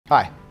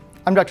Hi,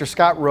 I'm Dr.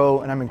 Scott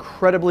Rowe, and I'm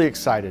incredibly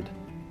excited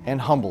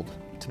and humbled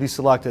to be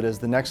selected as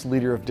the next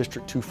leader of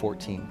District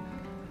 214.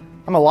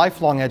 I'm a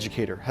lifelong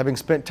educator, having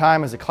spent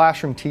time as a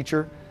classroom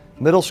teacher,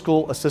 middle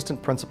school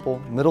assistant principal,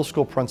 middle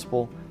school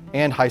principal,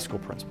 and high school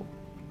principal.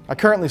 I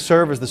currently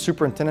serve as the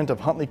superintendent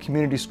of Huntley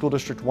Community School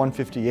District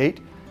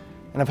 158,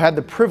 and I've had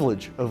the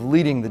privilege of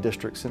leading the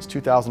district since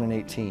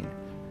 2018.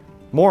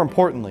 More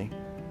importantly,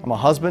 I'm a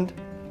husband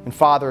and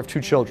father of 2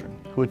 children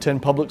who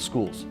attend public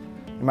schools,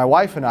 and my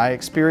wife and I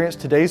experience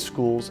today's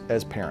schools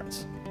as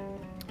parents.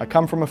 I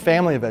come from a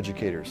family of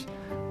educators.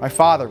 My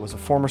father was a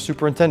former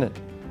superintendent.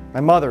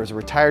 My mother is a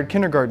retired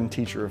kindergarten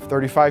teacher of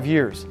 35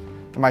 years,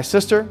 and my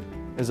sister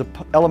is an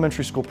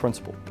elementary school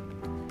principal.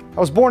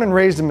 I was born and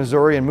raised in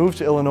Missouri and moved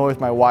to Illinois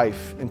with my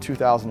wife in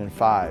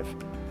 2005.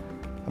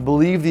 I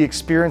believe the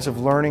experience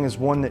of learning is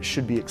one that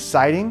should be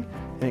exciting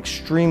and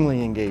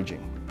extremely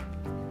engaging.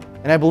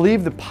 And I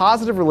believe the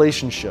positive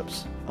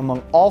relationships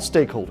among all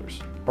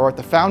stakeholders are at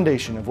the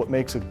foundation of what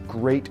makes a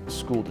great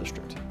school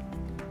district.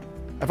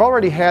 I've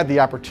already had the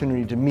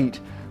opportunity to meet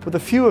with a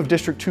few of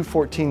District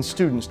 214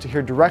 students to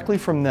hear directly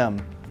from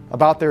them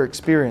about their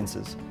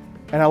experiences,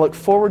 and I look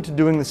forward to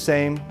doing the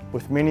same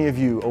with many of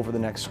you over the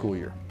next school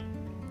year.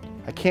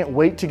 I can't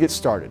wait to get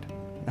started.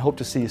 I hope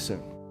to see you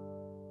soon.